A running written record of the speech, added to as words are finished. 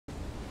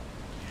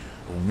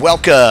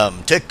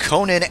Welcome to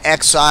Conan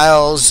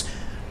Exiles,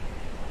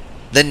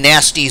 the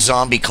Nasty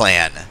Zombie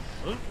Clan.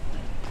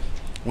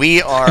 We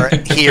are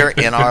here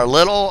in our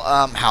little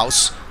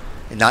house.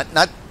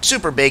 Not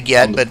super big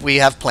yet, but we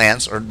have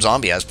plans, or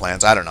Zombie has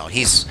plans. I don't know.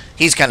 He's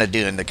kind of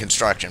doing the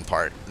construction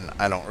part, and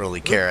I don't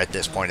really care at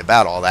this point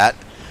about all that.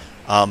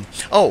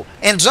 Oh,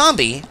 and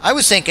Zombie, I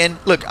was thinking,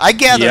 look, I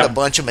gathered a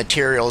bunch of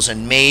materials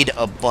and made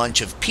a bunch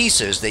of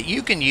pieces that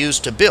you can use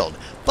to build.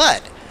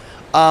 But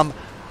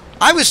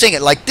I was thinking,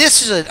 like,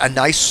 this is a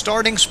nice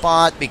starting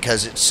spot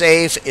because it's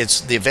safe.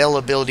 It's the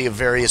availability of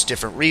various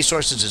different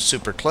resources is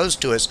super close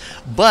to us,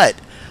 but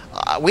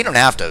we don't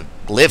have to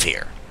live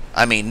here.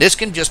 I mean, this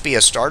can just be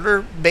a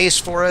starter base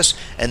for us,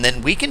 and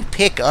then we can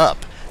pick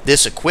up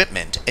this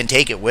equipment and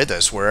take it with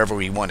us wherever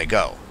we want to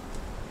go.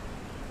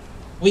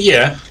 Well,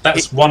 yeah,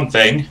 that's one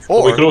thing.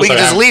 Or we could also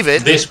just leave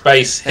it. This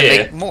base and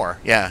here. Make more,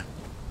 yeah.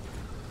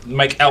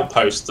 Make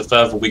outposts the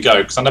further we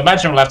go, because I'd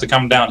imagine we'll have to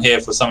come down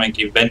here for something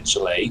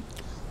eventually.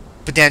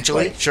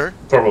 Potentially, sure.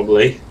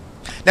 Probably.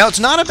 Now, it's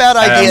not a bad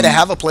idea to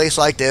have a place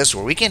like this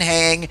where we can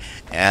hang,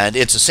 and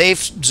it's a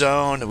safe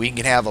zone. We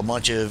can have a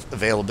bunch of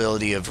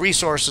availability of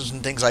resources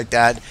and things like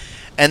that,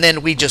 and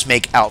then we just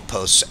make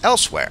outposts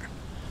elsewhere.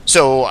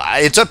 So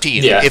it's up to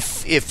you. Yeah.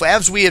 If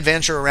as we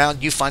adventure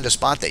around, you find a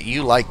spot that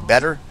you like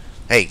better,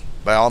 hey,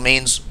 by all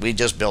means, we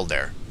just build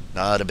there.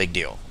 Not a big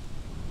deal.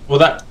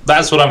 Well,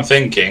 that's what I'm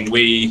thinking.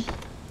 We,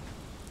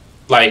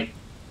 like,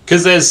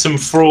 because there's some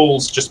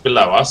thralls just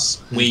below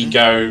us, we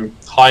go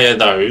hire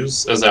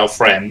those as our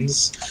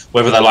friends,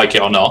 whether they like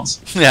it or not.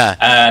 Yeah.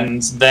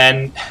 And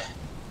then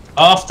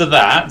after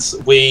that,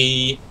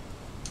 we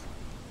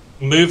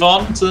move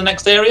on to the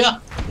next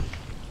area,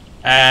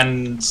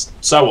 and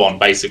so on,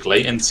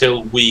 basically,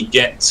 until we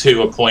get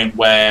to a point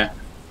where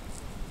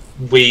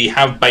we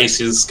have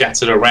bases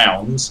scattered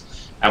around,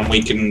 and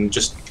we can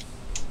just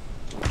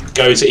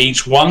go to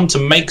each one to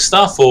make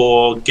stuff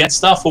or get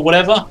stuff or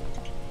whatever.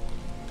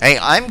 Hey,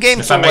 I'm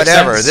game for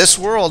whatever. This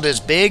world is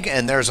big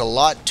and there's a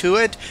lot to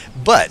it,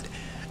 but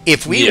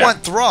if we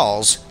want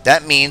thralls,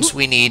 that means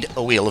we need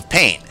a Wheel of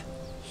Pain.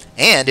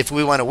 And if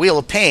we want a Wheel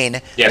of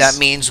Pain, that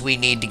means we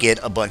need to get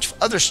a bunch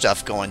of other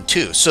stuff going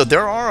too. So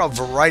there are a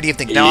variety of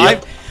things. Now,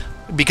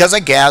 because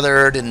I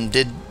gathered and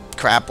did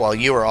crap while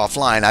you were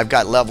offline, I've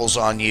got levels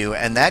on you,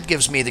 and that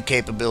gives me the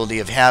capability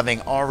of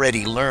having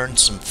already learned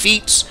some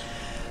feats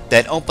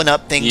that open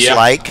up things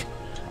like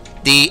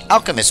the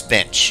Alchemist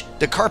Bench,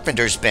 the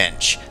Carpenter's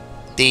Bench,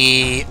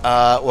 the,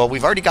 well,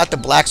 we've already got the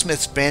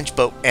Blacksmith's Bench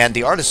and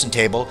the Artisan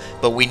Table,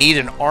 but we need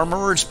an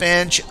Armorer's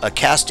Bench, a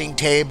Casting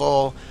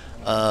Table.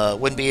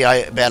 Wouldn't be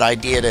a bad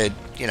idea to,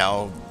 you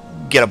know,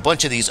 get a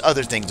bunch of these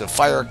other things, a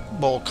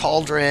Firebowl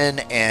Cauldron,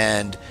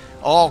 and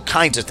all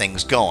kinds of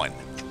things going.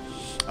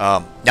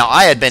 Now,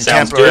 I had been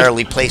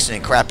temporarily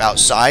placing crap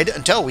outside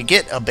until we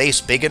get a base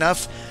big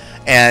enough,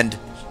 and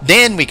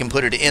then we can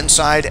put it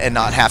inside and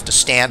not have to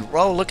stand.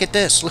 Oh, look at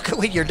this. Look at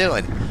what you're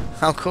doing.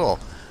 How cool.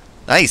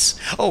 Nice.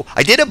 Oh,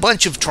 I did a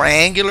bunch of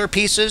triangular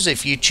pieces.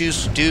 If you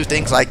choose to do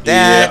things like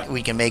that,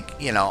 we can make,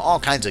 you know, all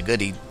kinds of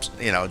goodies,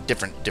 you know,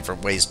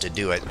 different ways to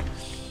do it.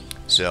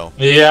 So.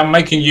 Yeah, I'm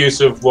making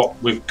use of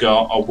what we've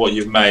got, or what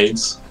you've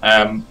made.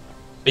 But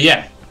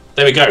yeah,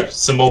 there we go.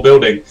 Some more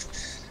building.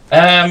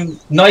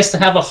 Nice to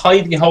have a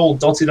hidey hole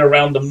dotted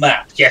around the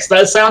map. Yes,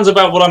 that sounds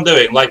about what I'm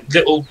doing, like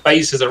little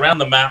bases around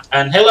the map.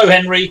 And hello,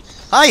 Henry.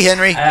 Hi,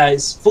 Henry.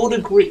 It's 4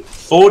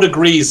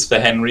 degrees for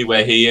Henry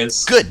where he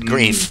is. Good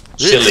grief.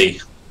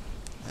 Chilly.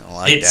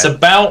 Like it's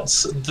about.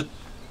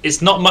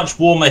 It's not much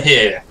warmer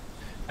here.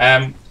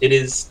 It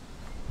is.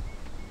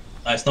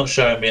 It's not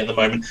showing me at the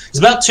moment. It's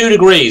about 2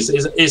 degrees.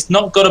 It's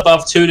not got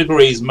above 2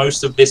 degrees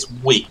most of this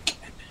week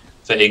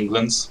for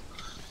England,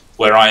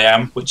 where I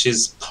am, which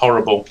is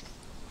horrible.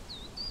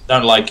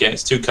 Don't like it.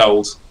 It's too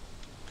cold.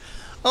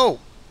 Oh,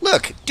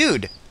 look,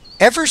 dude.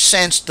 Ever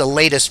since the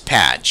latest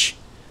patch,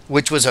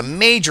 which was a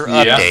major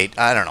update,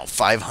 I don't know,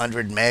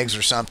 500 megs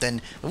or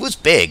something. It was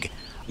big.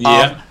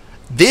 Yeah.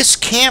 This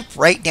camp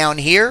right down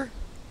here,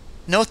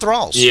 no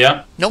thralls.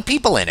 Yeah. No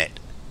people in it.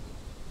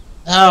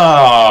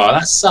 Oh,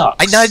 that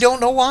sucks. I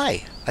don't know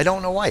why. I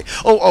don't know why.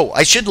 Oh,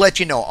 I should let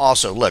you know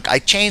also. Look, I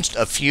changed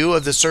a few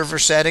of the server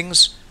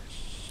settings.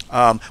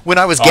 When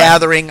I was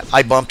gathering,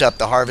 I bumped up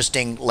the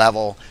harvesting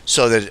level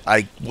so that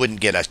I wouldn't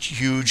get a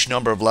huge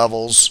number of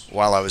levels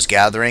while I was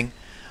gathering.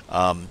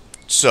 And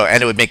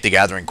it would make the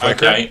gathering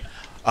quicker. Okay.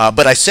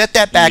 But I set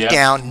that back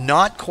down,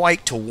 not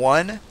quite to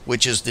 1,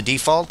 which is the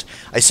default.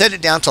 I set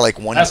it down to like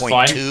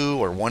 1.2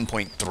 or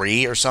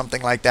 1.3 or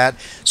something like that.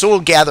 So we'll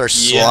gather a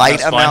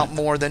slight amount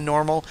more than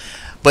normal.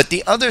 But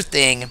the other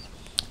thing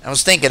I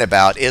was thinking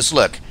about is,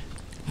 look,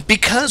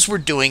 because we're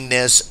doing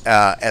this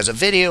as a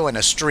video and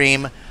a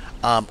stream,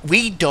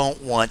 we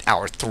don't want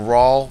our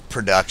thrall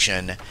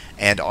production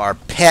and our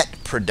pet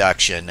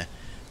production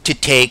to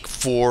take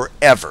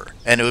forever.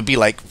 And it would be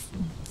like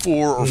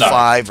 4 or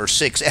 5 or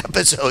 6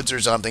 episodes or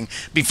something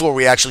before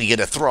we actually get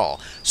a thrall.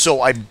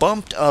 So I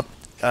bumped up,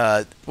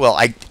 well,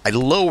 I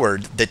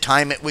lowered the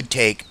time it would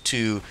take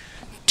to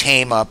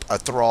tame up a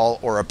thrall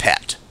or a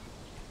pet.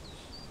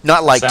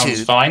 Not like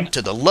fine.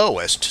 to the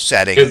lowest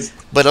setting,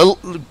 but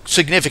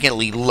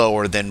significantly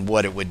lower than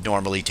what it would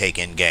normally take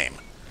in game.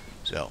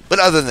 So, but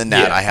other than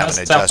that, I haven't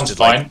adjusted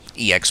like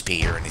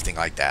EXP or anything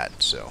like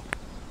that. So,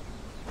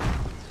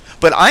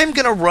 but I'm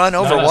gonna run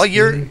over while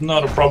you're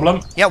not a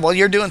problem. Yeah, while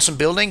you're doing some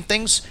building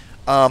things.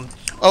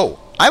 Oh,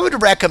 I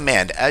would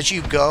recommend as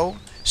you go,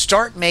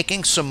 start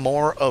making some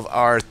more of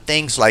our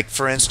things. Like,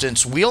 for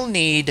instance, we'll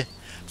need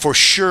for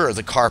sure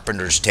the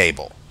carpenter's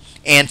table,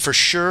 and for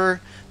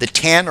sure the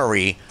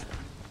tannery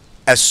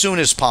as soon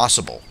as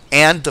possible,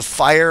 and the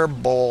fire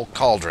bowl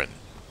cauldron.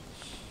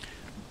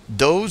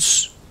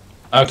 Those.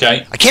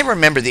 Okay. I can't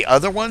remember the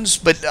other ones,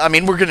 but I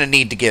mean, we're going to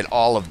need to get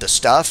all of the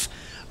stuff.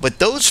 But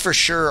those for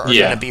sure are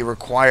going to be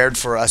required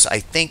for us, I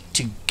think,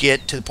 to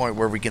get to the point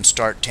where we can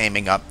start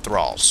taming up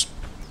thralls.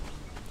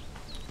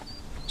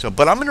 So,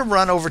 but I'm going to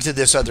run over to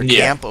this other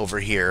camp over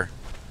here.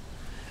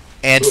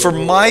 And for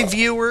my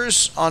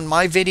viewers on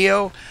my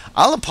video,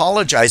 I'll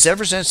apologize.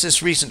 Ever since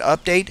this recent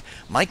update,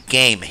 my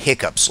game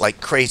hiccups like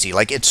crazy.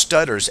 Like, it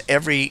stutters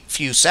every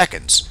few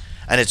seconds.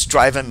 And it's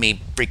driving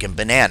me freaking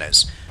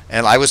bananas.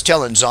 And I was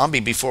telling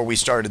Zombie before we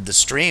started the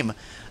stream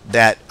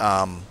that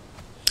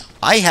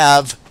I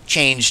have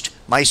changed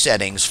my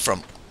settings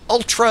from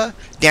ultra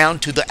down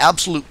to the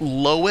absolute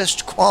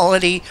lowest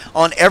quality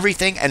on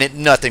everything, and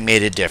nothing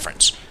made a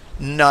difference.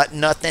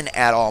 Nothing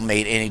at all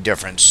made any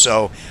difference.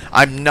 So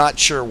I'm not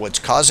sure what's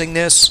causing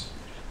this,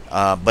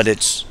 but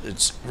it's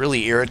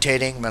really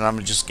irritating, but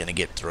I'm just gonna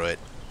get through it.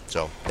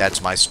 So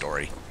that's my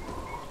story.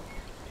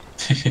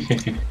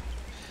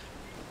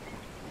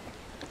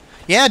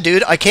 Yeah,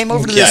 dude, I came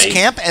over to this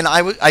camp, and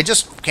I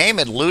just came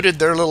and looted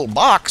their little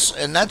box,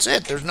 and that's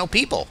it. There's no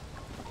people.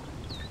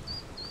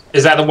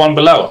 Is that the one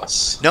below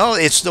us? No,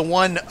 it's the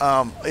one,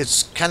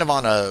 it's kind of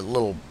on a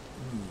little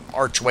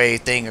archway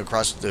thing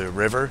across the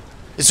river.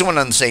 It's the one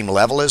on the same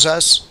level as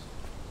us.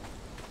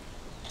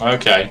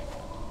 Okay.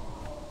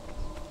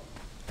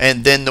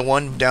 And then the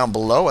one down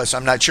below us,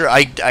 I'm not sure.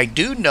 I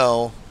do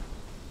know,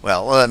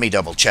 well, let me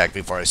double check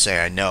before I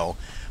say I know.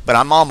 But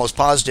I'm almost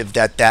positive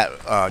that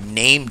that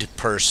named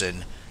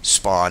person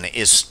spawn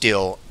is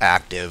still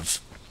active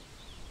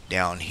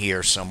down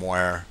here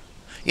somewhere.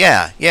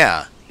 Yeah,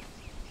 yeah.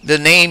 The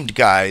named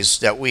guys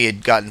that we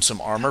had gotten some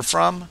armor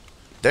from,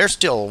 they're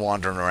still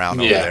wandering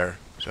around over there.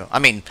 So, I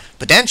mean,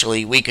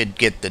 potentially we could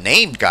get the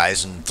named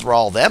guys and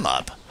thrall them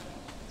up.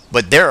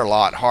 But they're a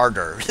lot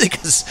harder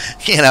because,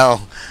 you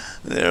know,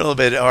 they're a little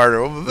bit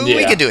harder.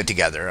 We could do it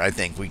together. I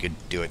think we could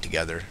do it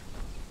together.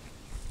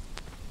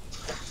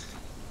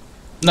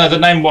 No, the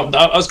name one.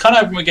 I was kind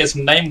of hoping we get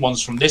some name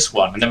ones from this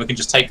one, and then we can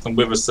just take them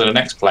with us to the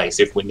next place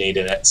if we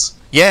needed it.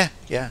 Yeah,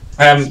 yeah.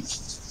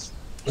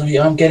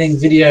 I'm getting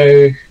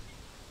video.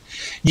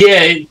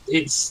 Yeah,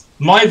 it's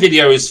my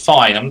video is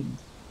fine.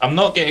 I'm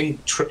not getting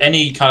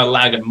any kind of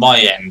lag at my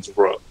end,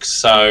 Rook.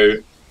 So,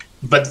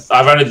 but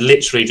I've only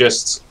literally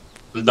just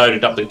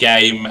loaded up the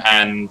game,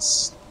 and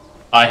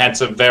I had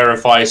to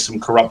verify some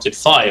corrupted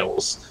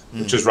files,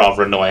 which was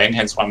rather annoying.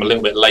 Hence why I'm a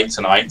little bit late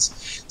tonight.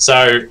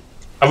 So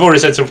I've already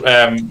said to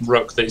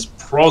Rook that it's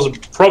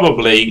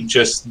probably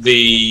just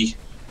the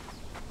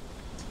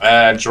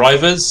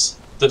drivers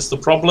that's the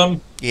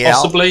problem. Yeah,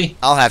 possibly.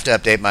 I'll have to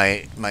update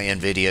my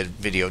NVIDIA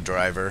video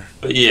driver.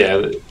 But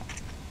yeah,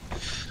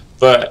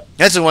 but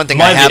that's the one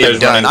thing I haven't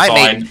done.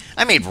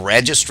 I made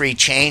registry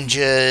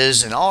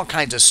changes and all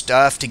kinds of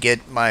stuff to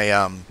get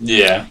my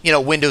you know,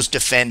 Windows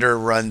Defender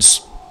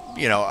runs,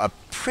 you know, a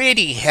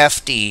pretty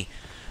hefty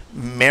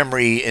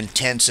memory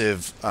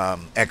intensive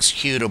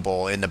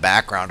executable in the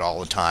background all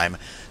the time.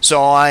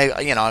 So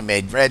I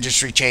made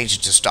registry changes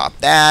to stop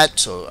that,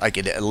 so I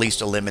could at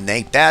least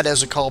eliminate that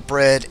as a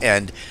culprit.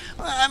 And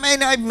I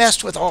mean, I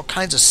messed with all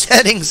kinds of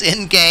settings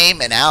in game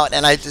and out,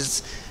 and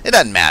it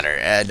doesn't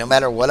matter. No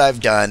matter what I've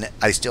done,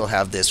 I still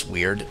have this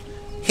weird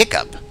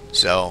hiccup.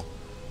 So,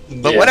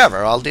 but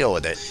whatever, I'll deal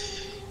with it.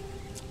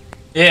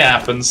 It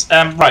happens.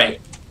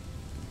 Right.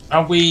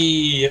 Are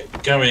we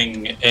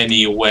going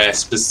anywhere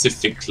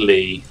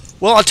specifically?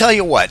 Well, I'll tell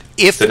you what.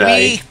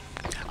 Today?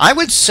 I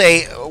would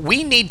say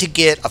we need to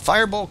get a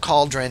fireball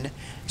cauldron,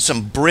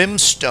 some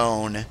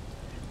brimstone,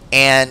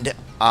 and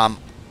and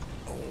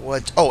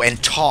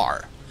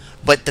tar.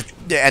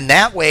 And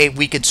that way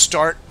we could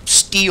start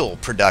steel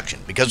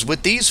production, because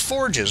with these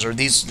forges or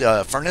these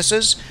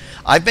furnaces,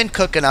 I've been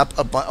cooking up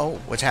a bunch. Oh,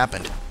 what's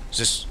happened? Is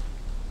this?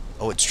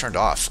 Oh, it's turned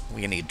off.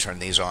 We need to turn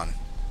these on.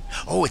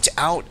 Oh, it's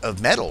out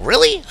of metal.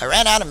 Really? I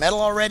ran out of metal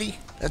already?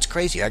 That's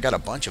crazy. I got a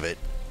bunch of it.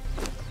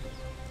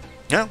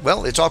 Yeah,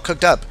 well, it's all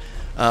cooked up.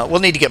 We'll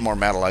need to get more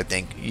metal, I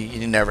think.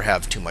 You never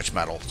have too much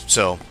metal.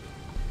 So,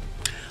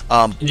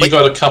 you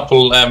got a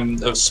couple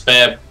of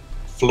spare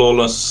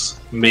flawless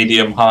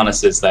medium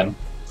harnesses then?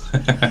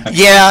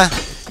 yeah.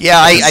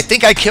 I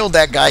think I killed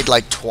that guy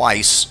like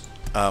twice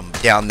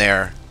down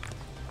there.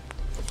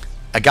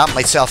 I got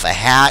myself a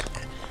hat,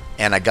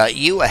 and I got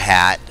you a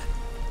hat.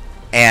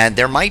 And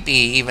there might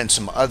be even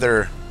some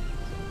other,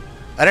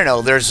 I don't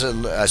know, there's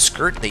a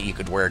skirt that you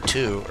could wear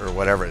too, or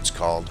whatever it's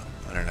called.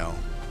 I don't know.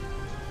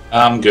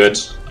 I'm good.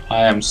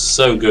 I am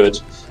so good.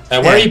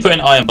 Where are you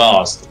putting iron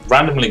bars?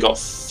 Randomly got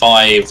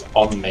 5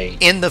 on me.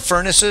 In the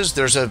furnaces,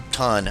 there's a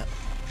ton.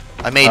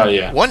 I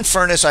made one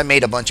furnace. I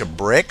made a bunch of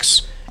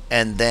bricks,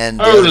 and then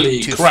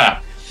holy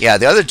crap! Yeah,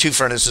 the other 2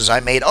 furnaces I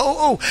made.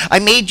 I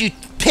made you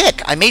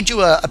pick. I made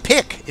you a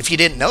pick. If you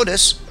didn't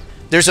notice,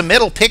 there's a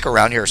metal pick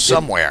around here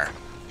somewhere,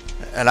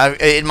 and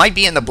it might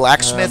be in the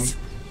blacksmith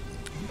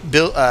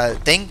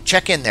thing.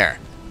 Check in there.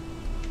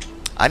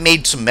 I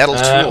made some metal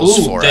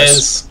tools for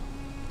us.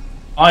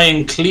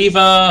 Iron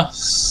cleaver,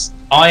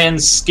 iron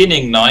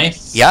skinning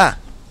knife. Yeah.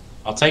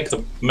 I'll take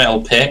the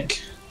metal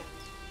pick.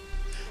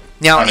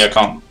 Now, I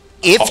can't.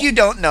 If you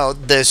don't know,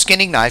 the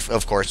skinning knife,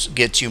 of course,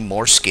 gets you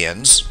more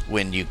skins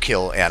when you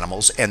kill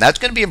animals. And that's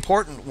going to be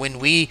important when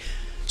we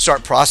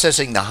start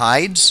processing the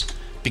hides,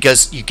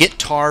 because you get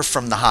tar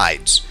from the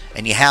hides.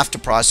 And you have to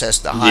process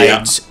the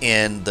hides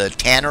in the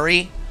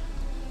tannery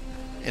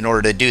in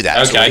order to do that.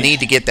 Okay. So we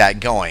need to get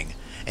that going.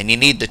 And you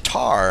need the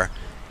tar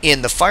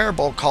in the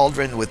fireball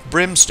cauldron with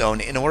brimstone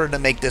in order to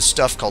make this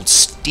stuff called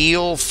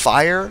steel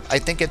fire, I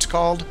think it's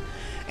called.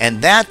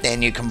 And that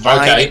then you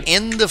combine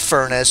in the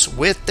furnace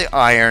with the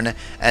iron,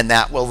 and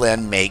that will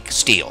then make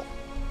steel.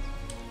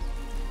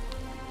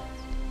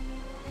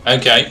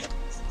 Okay.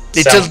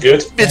 Sounds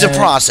good. It's a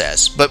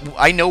process, but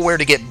I know where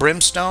to get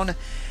brimstone.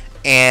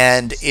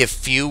 And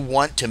if you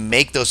want to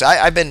make those,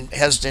 I've been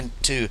hesitant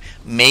to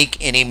make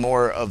any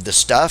more of the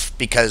stuff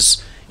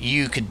because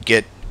you could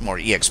get more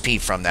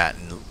EXP from that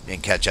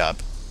and catch up.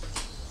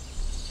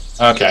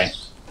 Okay,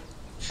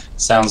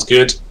 sounds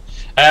good.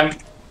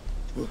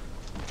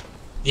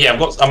 Yeah,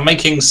 I'm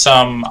making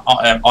some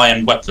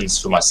iron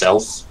weapons for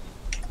myself.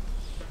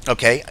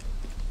 Okay.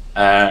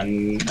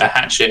 And a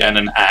hatchet and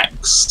an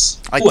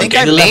axe. I think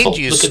I made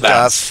you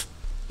stuff.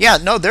 Yeah,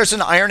 no, there's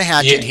an iron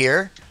hatchet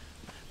here.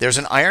 There's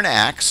an iron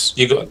axe.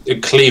 You got a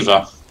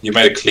cleaver. You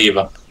made a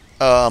cleaver.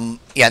 Yeah,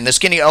 and the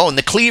skinny. Oh, and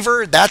the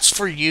cleaver, that's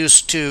for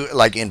use to,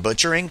 like, in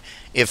butchering.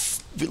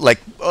 If,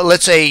 like,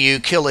 let's say you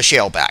kill a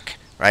shellback,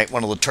 right?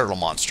 One of the turtle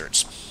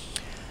monsters.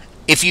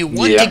 If you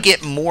want to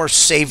get more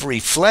savory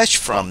flesh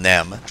from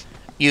them,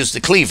 use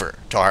the cleaver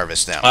to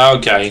harvest them.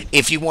 Okay.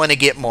 If you want to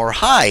get more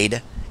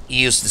hide,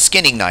 use the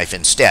skinning knife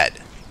instead.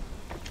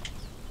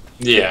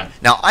 Yeah.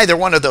 Now, either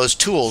one of those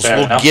tools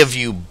will give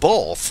you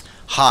both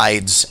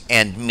hides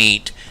and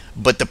meat,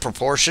 but the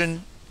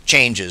proportion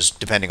changes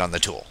depending on the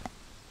tool.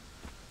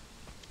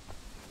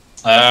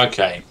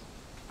 Okay.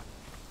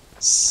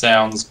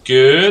 Sounds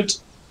good.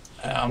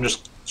 I'm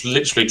just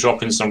literally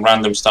dropping some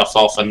random stuff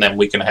off, and then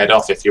we can head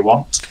off if you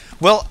want.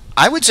 Well,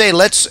 I would say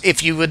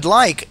if you would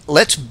like,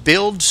 let's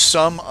build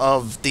some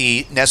of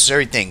the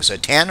necessary things. A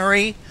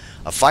tannery,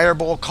 a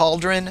fireball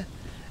cauldron,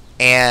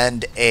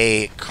 and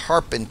a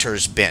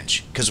carpenter's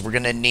bench, because we're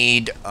going to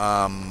need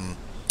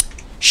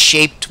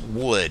shaped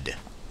wood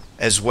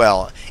as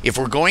well. If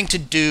we're going to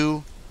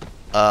do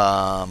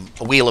a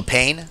wheel of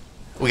pain,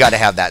 we got to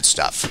have that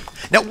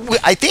stuff. Now,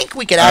 I think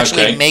we could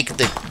actually make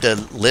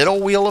the little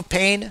wheel of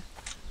pain.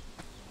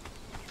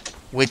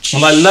 Which,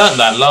 well, I learned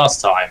that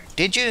last time.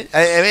 Did you?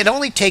 It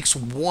only takes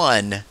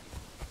one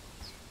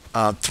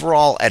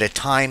thrall at a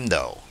time,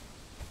 though.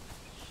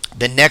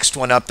 The next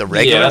one up, the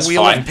regular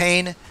wheel of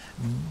pain,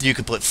 you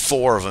could put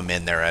 4 of them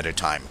in there at a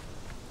time.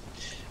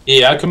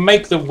 Yeah, I can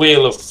make the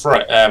wheel of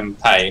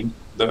pain.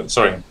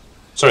 Sorry,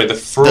 the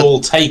thrall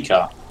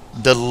taker.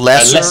 The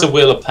lesser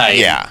wheel of pain.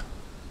 Yeah.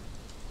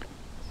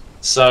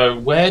 So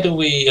where do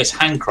we? It's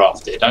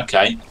handcrafted.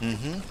 Okay.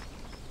 Mm-hmm.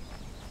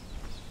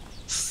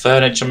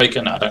 Furniture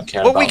maker? No, I don't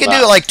care. Well, we can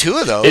do like 2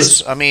 of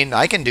those. I mean,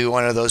 I can do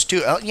one of those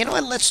too. You know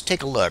what? Let's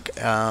take a look.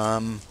 Yeah,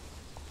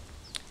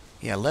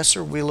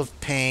 lesser wheel of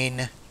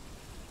pain.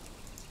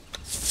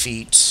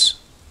 Feats.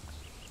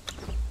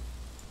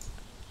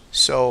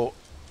 So,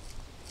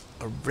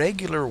 a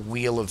regular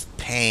wheel of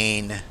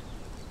pain.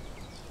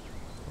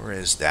 Where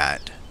is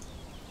that?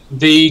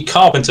 The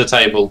carpenter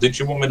table. Did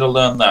you want me to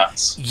learn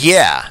that?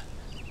 Yeah.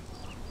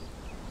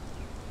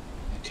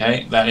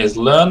 Okay, that is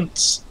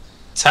learnt.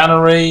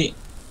 Tannery.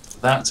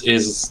 That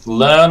is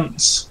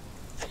learnt.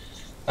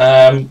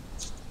 And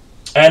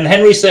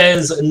Henry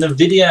says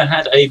NVIDIA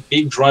had a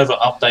big driver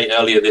update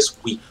earlier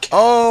this week.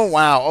 Oh,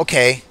 wow.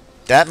 Okay.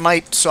 That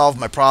might solve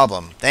my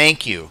problem.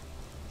 Thank you.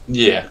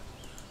 Yeah.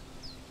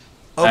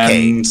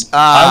 Okay. And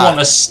I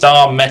want a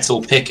star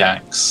metal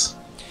pickaxe.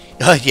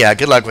 Yeah,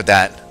 good luck with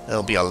that.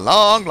 It'll be a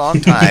long, long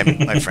time,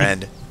 my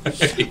friend.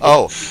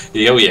 Oh.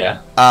 Oh,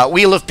 yeah.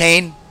 Wheel of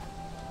Pain,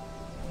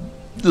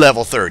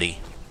 level 30.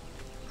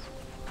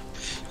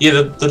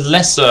 Yeah, the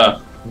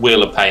lesser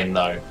Wheel of Pain,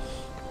 though.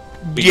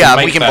 We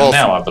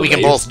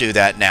can both do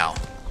that now.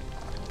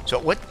 So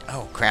what?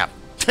 Oh, crap.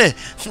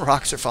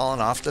 Rocks are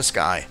falling off the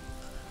sky.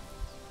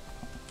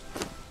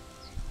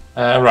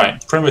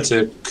 Right,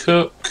 primitive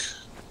cook.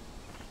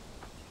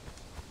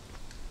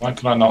 Why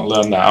can I not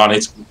learn that? Oh, I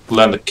need to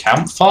learn the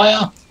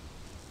campfire?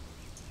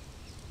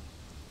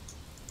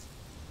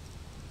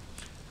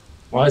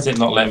 Why is it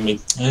not letting me...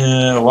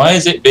 why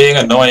is it being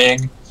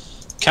annoying?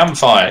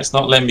 Campfire, it's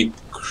not letting me...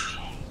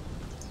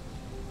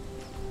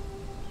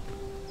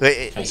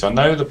 Okay, so I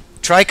know the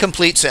Try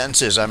complete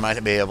sentences. I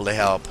might be able to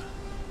help.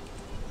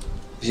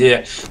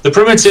 Yeah, the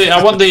primitive.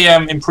 I want the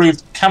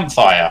improved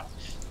campfire,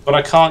 but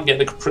I can't get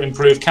the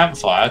improved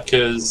campfire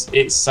because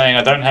it's saying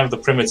I don't have the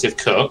primitive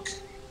cook.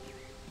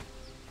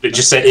 It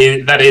just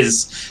said that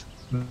is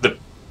the.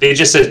 It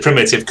just says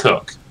primitive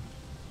cook.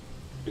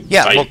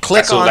 Yeah, like, well,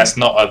 click on. That's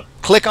not a.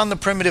 Click on the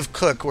primitive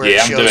cook where it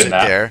shows it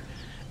there,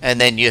 and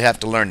then you have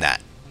to learn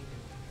that.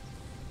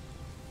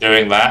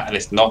 Doing that, and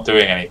it's not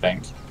doing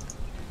anything.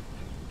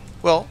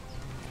 Well.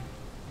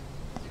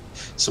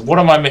 So what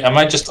am I? Am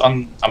I just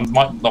on? I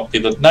might not be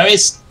the. No,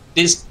 it's.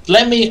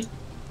 Let me.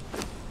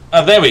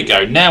 Oh, there we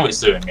go. Now it's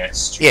doing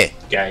it. Yeah.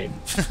 Game.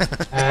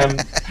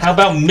 How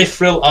about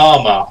mithril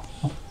armor?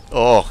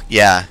 Oh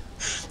yeah.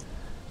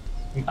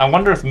 I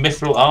wonder if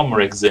mithril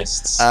armor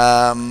exists.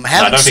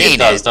 Haven't seen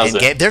it. Does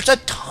it? There's a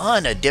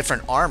ton of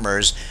different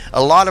armors.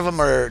 A lot of them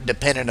are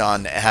dependent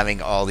on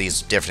having all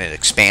these different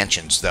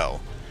expansions, though.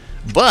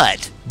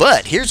 But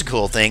here's a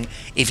cool thing: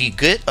 if you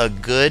get a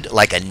good,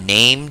 like a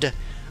named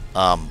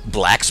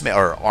blacksmith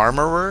or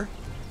armorer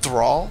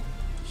thrall,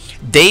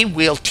 they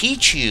will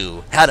teach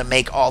you how to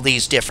make all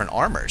these different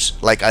armors,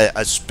 like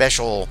a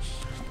special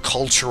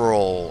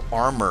cultural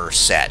armor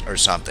set or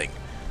something.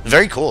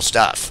 Very cool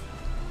stuff.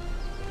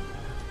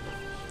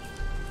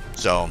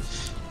 So,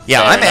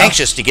 yeah, I'm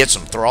anxious to get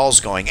some thralls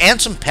going and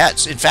some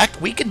pets. In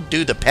fact, we could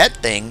do the pet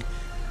thing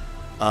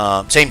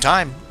same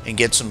time and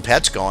get some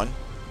pets going.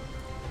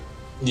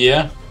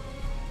 Yeah.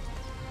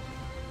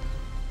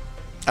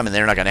 I mean,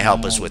 they're not going to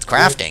help us with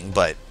crafting,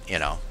 but, you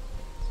know.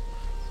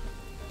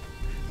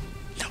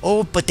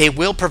 Oh, but they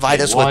will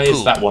provide us with poop. Why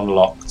is that one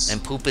locked?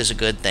 And poop is a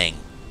good thing.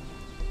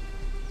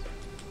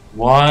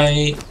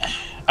 Why?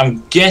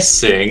 I'm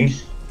guessing...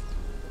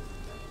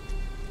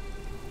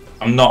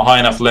 I'm not high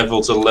enough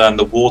level to learn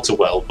the water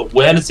well, but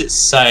where does it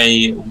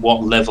say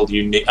what level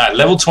you need?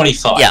 Level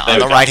 25. Yeah, on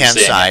the right-hand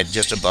side,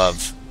 just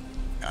above.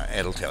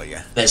 It'll tell you.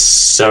 There's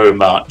so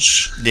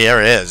much.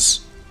 There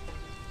is.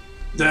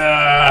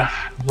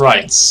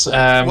 Right.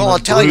 Well, I'll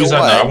tell you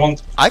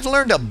what. I've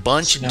learned a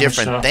bunch of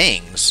different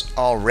things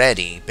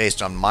already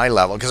based on my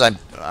level, because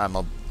I'm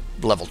a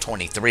level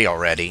 23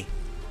 already.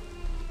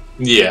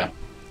 Yeah.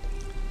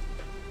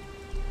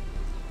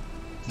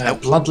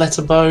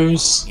 Bloodletter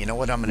bows. You know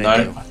what I'm going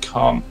to do? No, I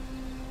can't.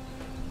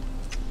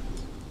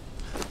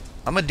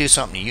 I'm going to do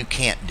something you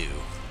can't do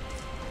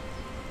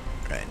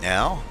right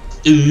now.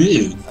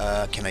 Ooh.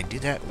 Can I do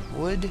that?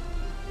 Wood,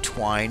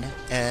 twine,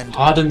 and...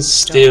 Hardened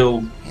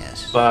steel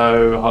yes.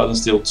 bow, hardened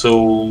steel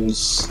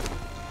tools.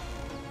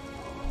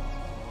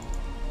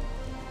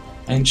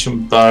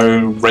 Ancient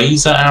bow,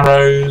 razor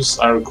arrows.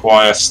 I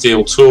require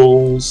steel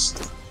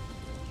tools.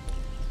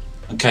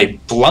 Okay,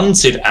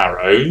 blunted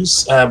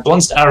arrows.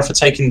 Blunted arrow for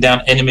taking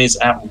down enemies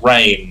at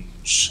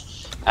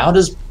range. How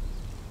does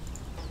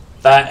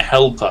that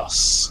help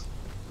us?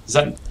 Does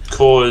that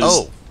cause...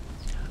 Oh.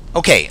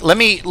 Okay, let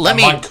me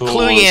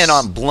clue you in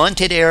on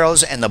blunted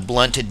arrows and the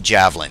blunted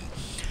javelin.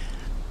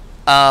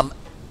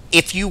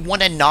 If you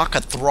want to knock a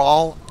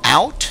thrall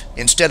out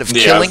instead of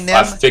killing them...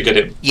 I figured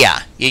it.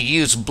 Yeah, you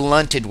use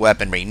blunted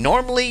weaponry.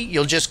 Normally,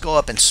 you'll just go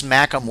up and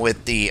smack them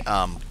with the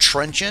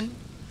truncheon.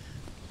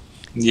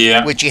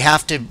 Yeah. Which you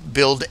have to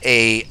build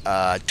a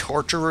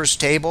torturer's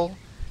table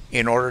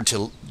in order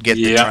to get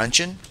the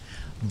truncheon.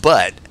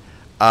 But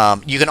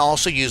you can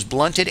also use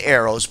blunted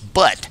arrows,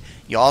 but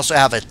you also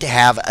have to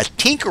have a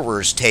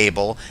tinkerer's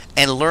table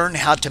and learn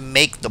how to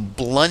make the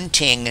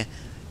blunting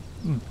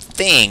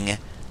thing.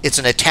 It's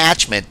an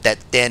attachment that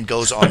then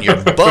goes on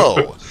your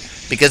bow.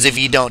 Because if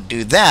you don't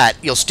do that,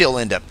 you'll still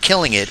end up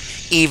killing it,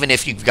 even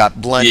if you've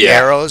got blunt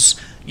arrows.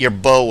 Your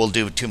bow will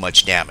do too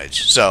much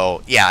damage.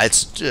 So, yeah,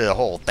 it's a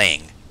whole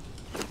thing.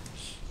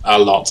 A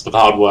lot of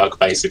hard work,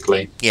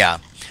 basically. Yeah.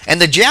 And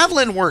the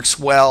javelin works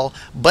well,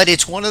 but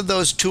it's one of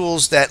those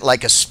tools that,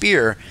 like a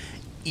spear,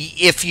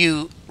 if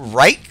you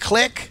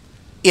right-click,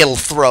 it'll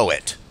throw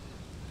it.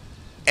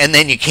 And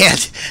then you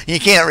can't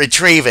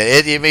retrieve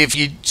it. If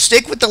you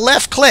stick with the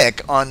left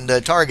click on the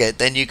target,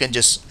 then you can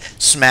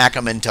just smack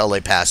them until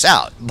they pass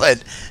out.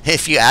 But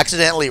if you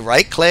accidentally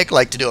right-click,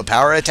 like to do a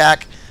power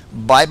attack,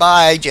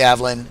 bye-bye,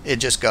 javelin. It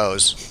just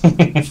goes.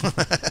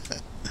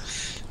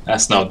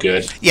 That's not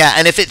good. Yeah,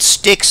 and if it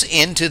sticks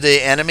into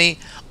the enemy,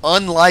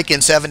 unlike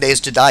in 7 Days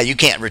to Die, you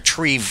can't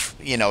retrieve,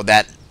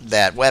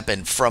 that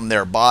weapon from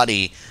their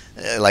body,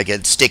 like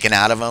it's sticking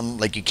out of them,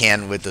 like you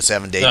can with the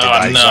 7 Days to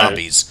Die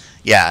zombies.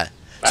 Yeah.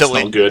 That's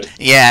not good.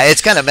 Yeah,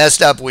 it's kind of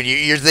messed up when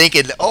you're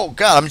thinking, oh,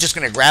 God, I'm just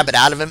going to grab it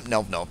out of him.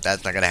 Nope,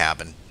 that's not going to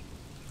happen.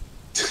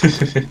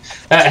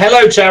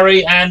 Hello,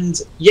 Cherry,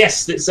 and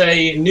yes, it's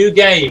a new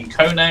game,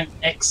 Conan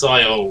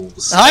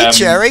Exiles. Hi,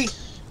 Cherry.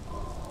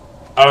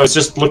 I was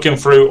just looking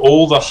through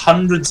all the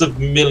hundreds of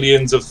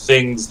millions of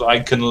things that I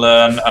can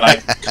learn, and I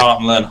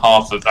can't learn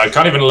half of it. I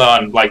can't even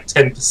learn like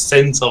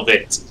 10% of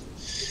it.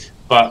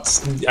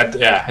 But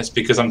yeah, it's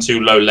because I'm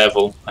too low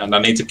level, and I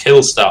need to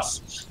kill stuff.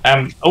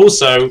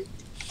 Also,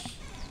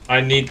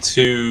 I need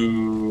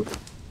to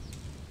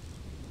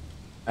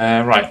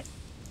right,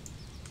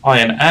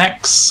 iron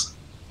axe.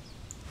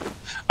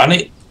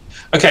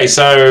 Okay,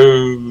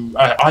 so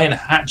iron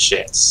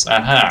hatchets.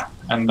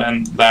 And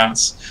then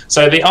that's...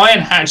 So the iron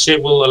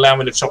hatchet will allow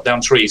me to chop down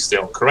trees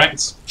still,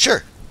 correct?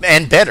 Sure.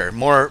 And better.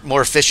 More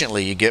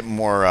efficiently. You get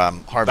more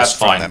harvest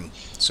from them.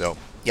 So,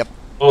 yep.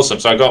 Awesome.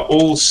 So I got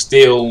all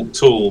steel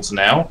tools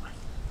now.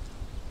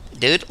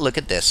 Dude, look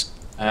at this.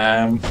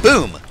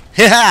 Boom.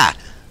 I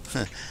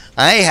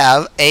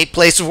have a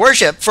place of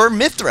worship for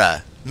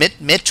Mithra.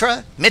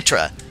 Mithra.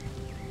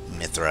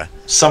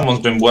 Someone's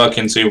been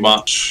working too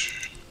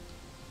much.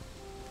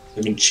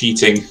 They've been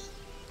cheating.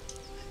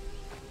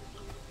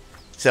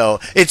 So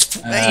it's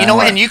you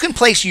know, and you can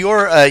place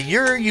your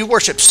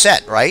worship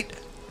set, right?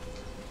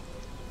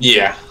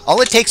 Yeah.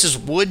 All it takes is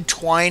wood,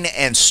 twine,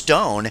 and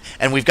stone,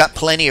 and we've got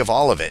plenty of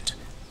all of it.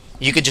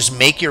 You could just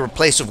make your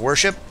place of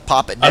worship,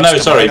 pop it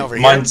next to mine over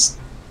here.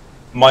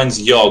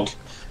 Mine's Yog.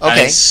 Okay. And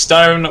it's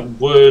stone,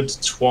 wood,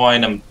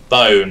 twine, and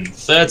bone.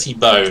 30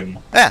 bone.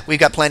 Yeah, we've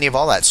got plenty of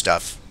all that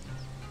stuff.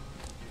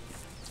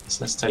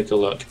 So let's take a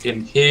look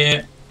in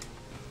here.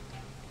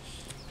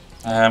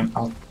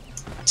 I'll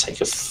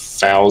take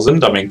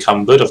 1,000. I'm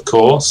encumbered, of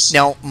course.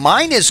 Now,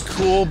 mine is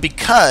cool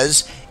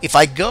because if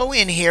I go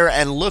in here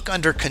and look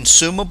under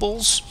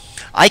consumables,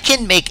 I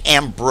can make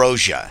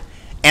ambrosia.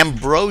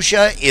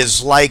 Ambrosia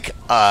is like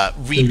a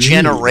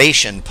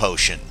regeneration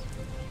potion.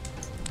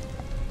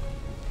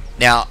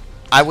 Now,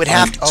 I would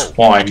have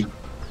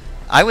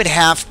I would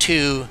have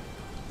to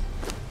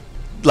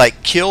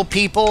like kill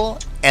people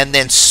and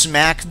then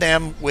smack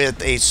them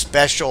with a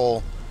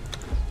special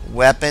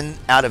weapon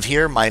out of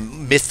here, my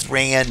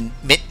Mitrian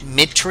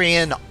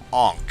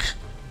Ankh.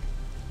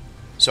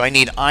 So I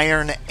need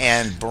iron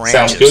and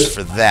branches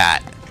for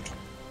that,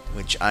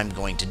 which I'm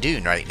going to do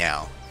right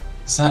now.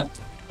 Is that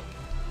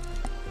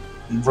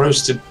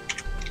roasted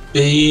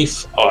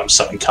beef? Oh, I'm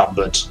so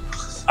encumbered.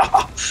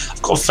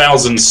 I've got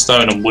 1,000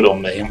 stone and wood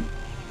on me.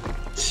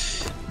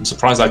 I'm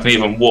surprised I can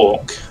even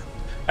walk.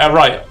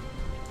 Right.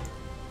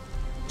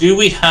 Do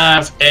we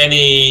have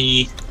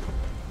any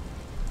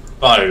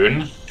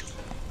bone?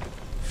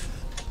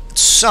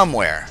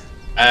 Somewhere.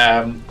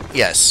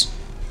 Yes.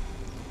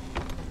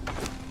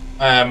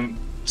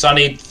 So I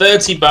need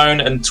 30 bone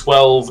and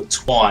 12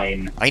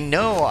 twine. I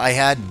know I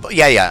had...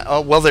 Yeah. Oh,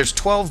 well, there's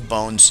 12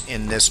 bones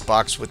in this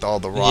box with all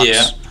the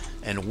rocks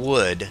and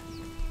wood.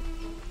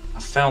 I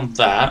found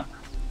that.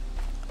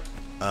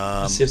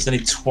 Let's see if there's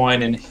any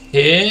twine in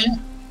here.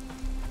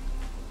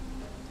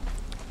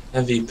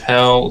 Heavy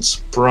pelts,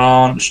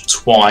 branch,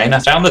 twine. I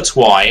found the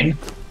twine.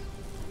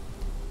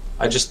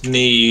 I just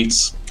need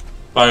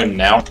bone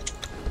now.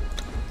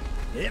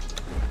 Yep.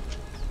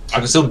 I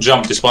can still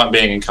jump despite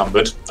being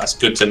encumbered. That's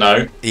good to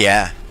know.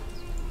 Yeah.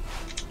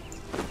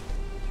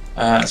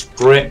 It's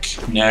brick.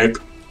 Nope.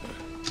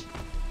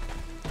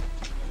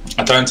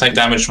 I don't take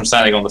damage from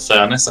standing on the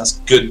furnace. That's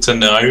good to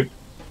know.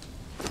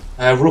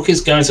 Rook is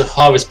going to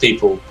harvest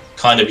people.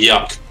 Kind of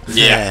yuck.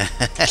 Yeah.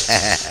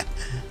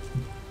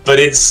 But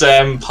it's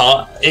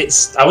part.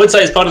 I would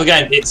say it's part of the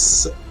game.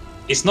 It's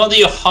not that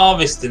you're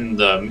harvesting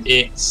them.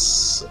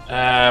 It's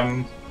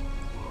well,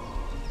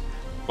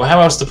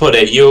 how else to put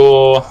it?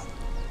 You're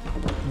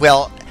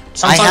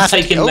sometimes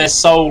taking their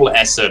soul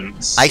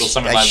essence or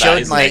something like that.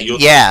 Isn't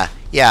it?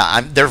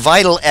 Yeah. Their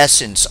vital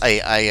essence.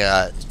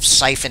 I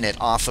siphon it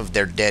off of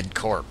their dead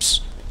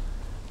corpse.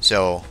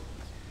 So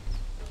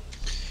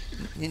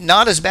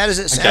not as bad as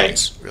it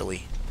sounds,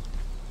 really.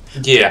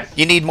 Yeah.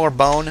 You need more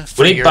bone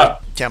for your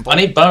temple? I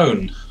need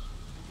bone.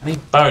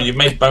 You've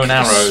made bone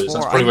arrows.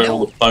 That's probably where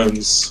all the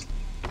bones...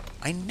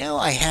 I know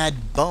I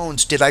had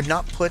bones. Did I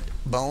not put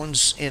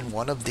bones in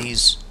one of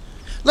these?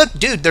 Look,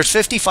 dude, there's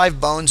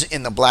 55 bones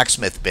in the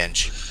blacksmith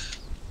bench.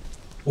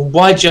 Well,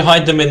 why'd you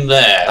hide them in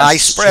there? I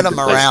spread them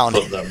around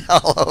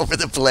all over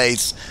the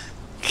place.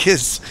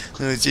 Because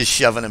I was just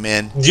shoving them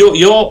in.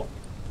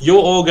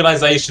 Your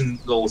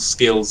organizational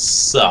skills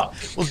suck.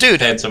 Well, dude,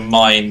 compared to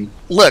mine.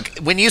 Look,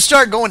 when you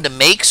start going to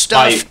make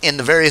stuff in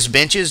the various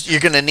benches, you're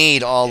going to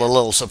need all the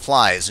little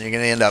supplies, and you're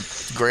going to end up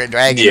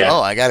dragging. Yeah.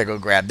 Oh, I got to go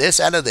grab this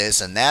out of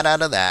this and that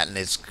out of that, and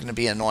it's going to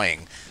be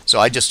annoying. So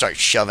I just start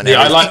shoving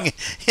everything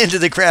into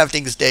the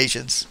crafting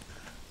stations.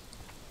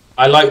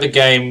 I like the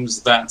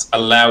games that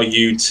allow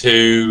you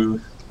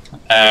to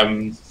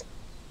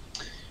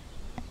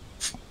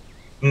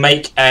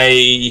make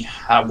a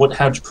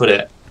how'd you put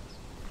it?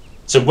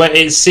 So when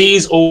it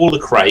sees all the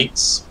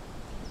crates,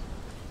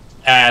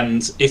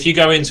 and if you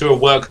go into a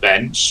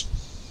workbench,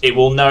 it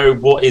will know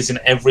what is in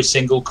every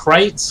single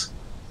crate,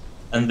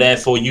 and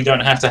therefore you don't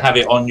have to have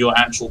it on your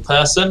actual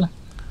person.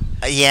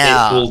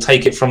 Yeah. It will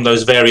take it from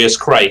those various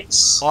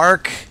crates.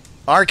 Ark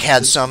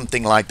had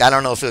something like that. I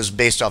don't know if it was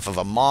based off of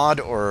a mod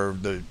or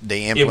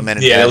they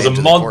implemented it. Yeah, there was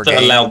a mod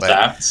that allowed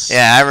that.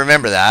 Yeah, I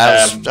remember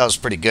that. That was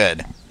pretty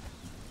good.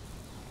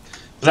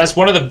 But that's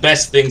one of the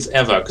best things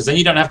ever, because then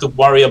you don't have to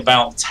worry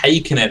about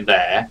taking it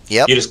there.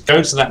 Yep. You just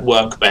go to that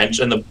workbench,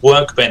 and the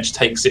workbench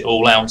takes it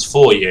all out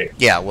for you.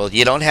 Yeah, well,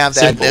 you don't have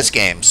that in this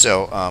game,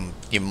 so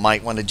you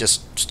might want to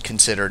just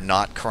consider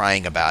not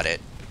crying about it.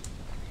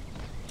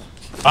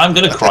 I'm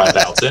going to cry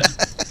about it.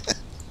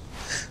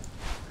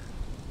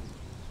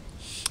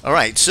 All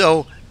right,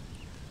 so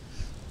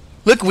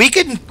look, we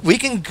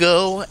can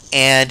go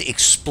and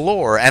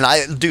explore. And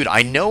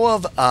I know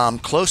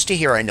of close to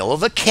here. I know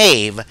of a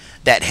cave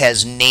that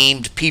has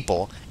named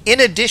people, in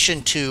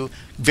addition to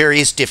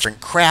various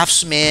different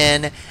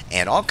craftsmen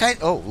and all kind.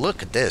 Oh,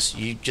 look at this!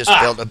 You just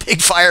built a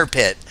big fire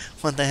pit.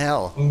 What the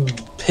hell?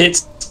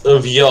 Pit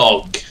of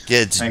Yog.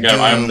 It's there you go.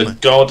 I am the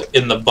god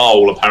in the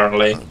bowl,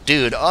 apparently. Oh,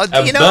 dude, a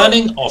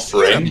burning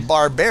offering. You're a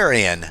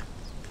barbarian.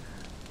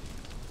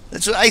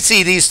 I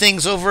see these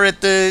things over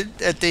at the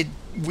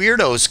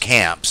weirdos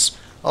camps.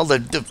 All the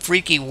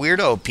freaky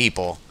weirdo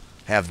people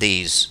have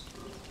these.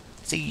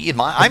 See,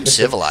 I'm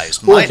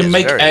civilized. Ooh, I can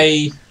make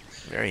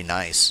very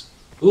nice.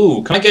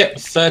 Ooh, can I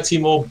get 30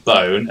 more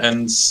bone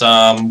and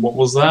some? What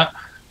was that?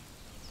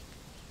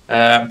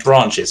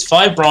 Branches.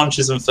 5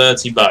 branches and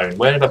 30 bone.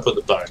 Where did I put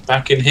the bone?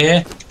 Back in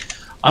here.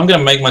 I'm going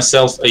to make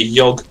myself a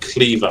Yog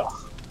cleaver.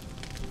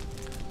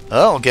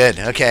 Oh, good.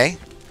 Okay.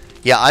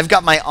 Yeah, I've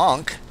got my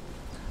Ankh.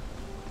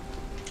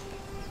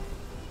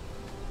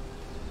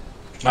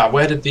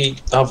 Where did the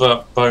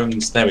other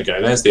bones... There we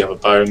go. There's the other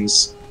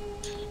bones.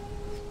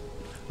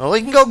 Well,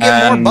 we can go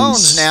get more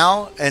bones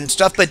now and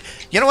stuff. But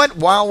you know what?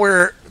 While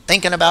we're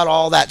thinking about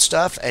all that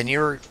stuff and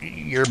you're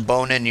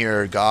boning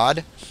your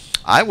god,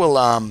 I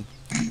will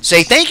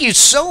say thank you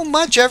so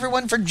much,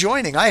 everyone, for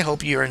joining. I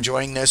hope you're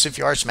enjoying this. If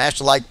you are, smash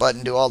the like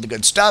button, do all the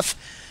good stuff.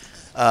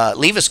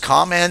 Leave us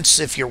comments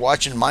if you're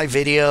watching my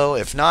video.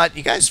 If not,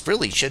 you guys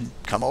really should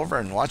come over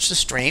and watch the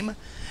stream.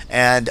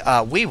 And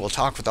we will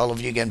talk with all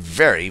of you again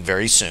very,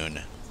 very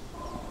soon.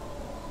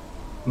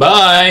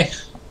 Bye.